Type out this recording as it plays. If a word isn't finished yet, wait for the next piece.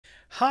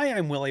Hi,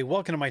 I'm Willie.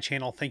 Welcome to my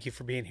channel. Thank you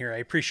for being here. I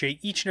appreciate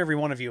each and every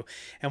one of you.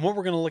 And what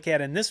we're going to look at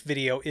in this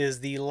video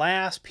is the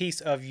last piece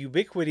of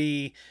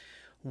Ubiquiti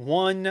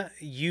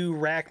 1U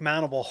rack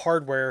mountable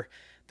hardware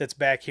that's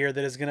back here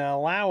that is going to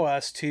allow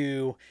us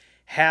to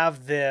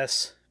have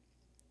this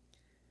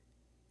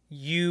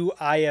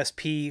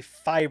UISP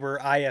fiber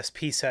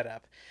ISP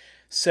setup.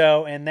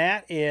 So, and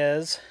that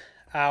is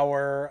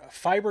our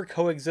fiber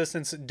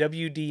coexistence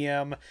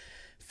WDM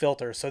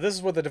filter. So this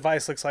is what the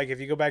device looks like. If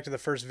you go back to the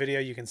first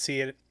video, you can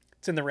see it.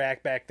 It's in the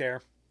rack back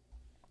there.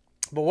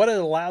 But what it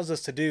allows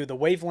us to do, the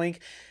wavelength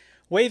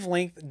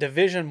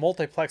division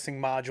multiplexing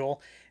module,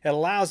 it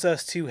allows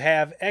us to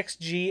have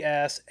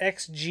XGS,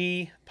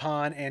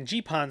 XG-PON, and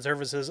GPON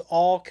services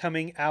all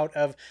coming out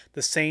of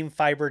the same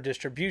fiber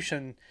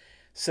distribution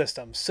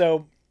system.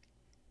 So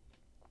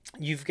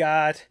you've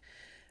got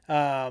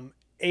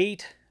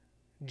 8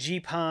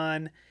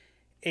 GPON,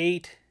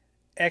 8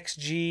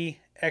 XG,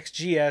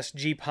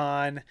 XGS,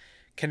 GPON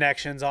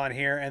connections on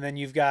here, and then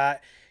you've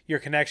got your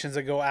connections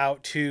that go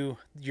out to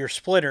your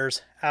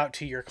splitters, out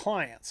to your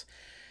clients.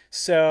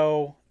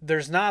 So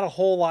there's not a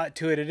whole lot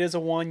to it. It is a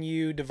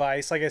 1U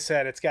device. Like I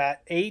said, it's got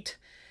 8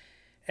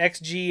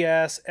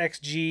 XGS,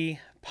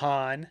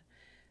 XG-PON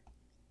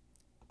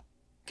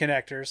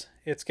connectors.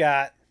 It's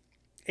got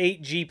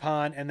 8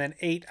 GPON and then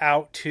 8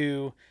 out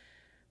to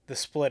the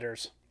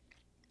splitters.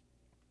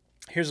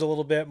 Here's a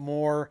little bit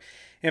more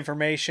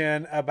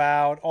information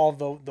about all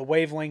the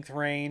wavelength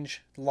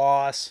range,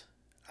 loss,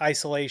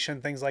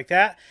 isolation, things like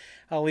that.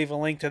 I'll leave a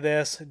link to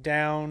this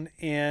down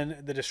in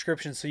the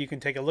description so you can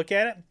take a look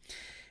at it.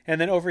 And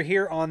then over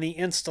here on the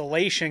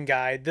installation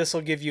guide, this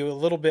will give you a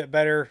little bit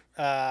better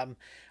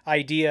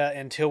idea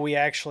until we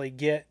actually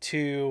get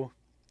to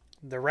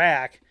the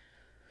rack.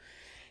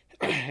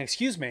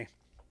 Excuse me.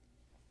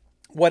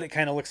 What it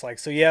kind of looks like.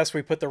 So yes,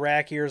 we put the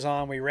rack ears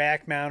on, we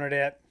rack mounted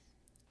it.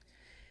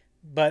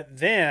 But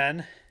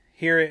then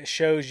here it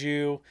shows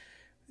you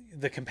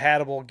the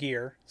compatible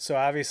gear. So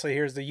obviously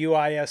here's the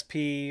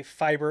UISP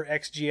fiber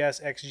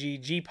XGS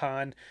XG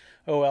GPON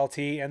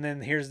OLT, and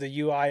then here's the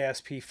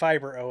UISP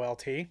fiber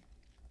OLT.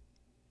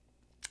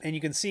 And you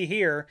can see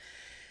here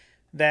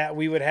that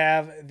we would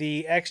have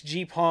the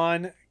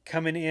XGPON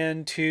coming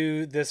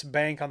into this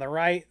bank on the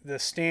right, the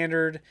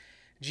standard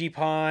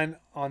GPON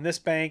on this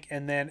bank,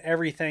 and then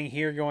everything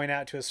here going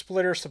out to a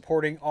splitter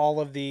supporting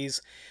all of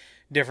these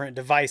different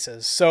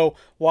devices. So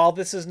while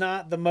this is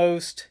not the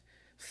most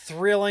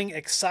thrilling,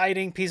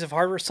 exciting piece of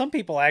hardware, some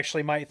people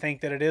actually might think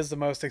that it is the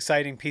most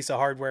exciting piece of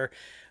hardware.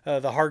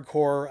 The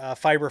hardcore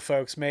fiber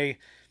folks may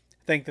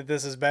think that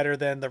this is better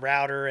than the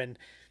router and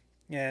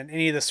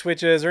any of the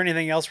switches or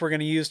anything else we're going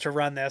to use to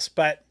run this,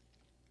 but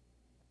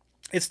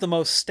it's the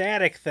most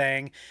static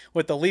thing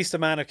with the least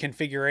amount of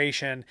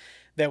configuration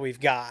that we've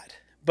got.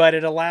 But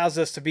it allows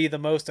us to be the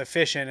most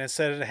efficient.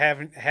 Instead of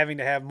having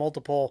to have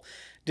multiple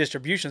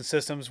distribution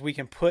systems, we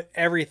can put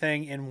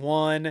everything in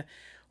one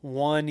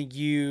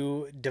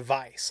 1U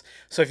device.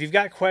 So if you've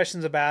got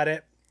questions about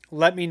it,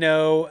 let me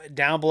know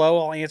down below.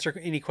 I'll answer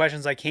any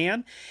questions I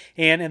can.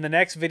 And in the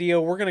next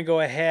video, we're going to go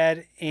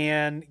ahead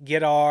and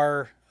get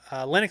our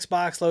Linux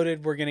box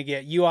loaded. We're going to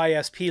get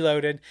UISP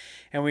loaded.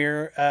 And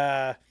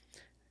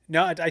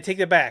no, I take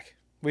that back.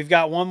 We've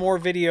got one more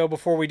video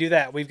before we do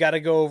that. We've got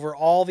to go over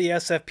all the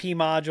SFP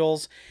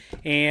modules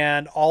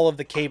and all of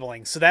the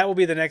cabling. So that will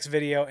be the next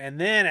video. And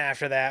then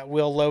after that,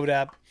 we'll load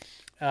up.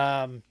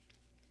 And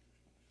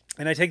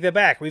I take that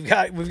back. We've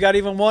got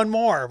even one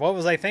more. What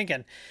was I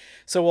thinking?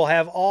 So we'll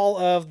have all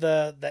of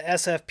the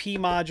SFP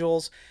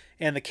modules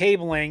and the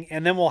cabling,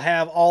 and then we'll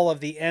have all of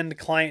the end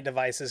client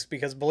devices,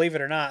 because believe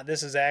it or not,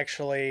 this is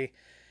actually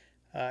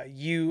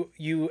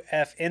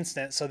UF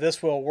instant. So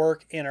this will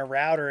work in a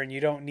router, and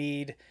you don't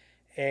need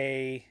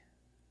an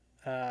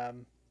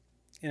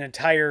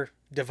entire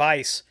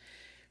device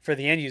for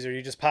the end user.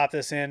 You just pop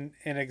this in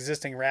an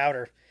existing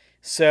router.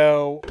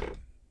 So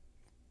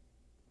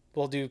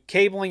we'll do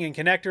cabling and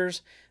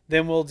connectors,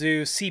 then we'll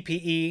do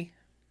CPE,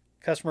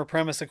 customer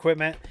premise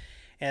equipment,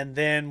 and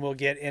then we'll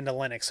get into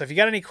Linux. So if you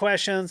got any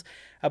questions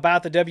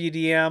about the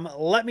WDM,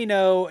 let me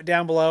know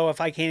down below.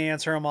 If I can't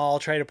answer them, I'll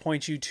try to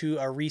point you to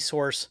a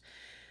resource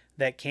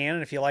that can.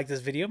 And if you like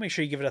this video, make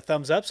sure you give it a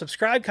thumbs up,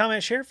 subscribe,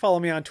 comment, share, follow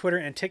me on Twitter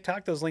and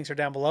TikTok. Those links are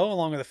down below,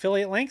 along with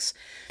affiliate links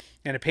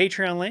and a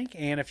Patreon link.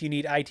 And if you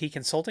need IT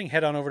consulting,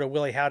 head on over to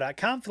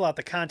williehow.com, fill out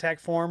the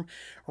contact form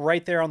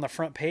right there on the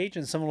front page,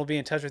 and someone will be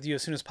in touch with you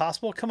as soon as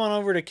possible. Come on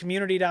over to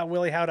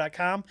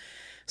community.williehow.com,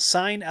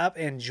 sign up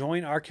and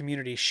join our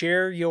community.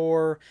 Share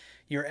your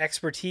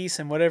expertise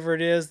and whatever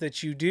it is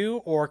that you do,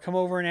 or come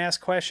over and ask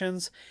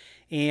questions.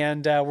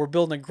 And we're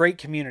building a great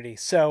community.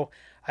 So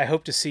I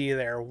hope to see you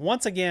there.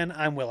 Once again,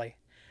 I'm Willie.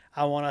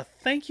 I want to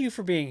thank you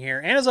for being here.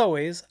 And as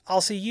always, I'll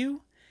see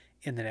you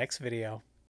in the next video.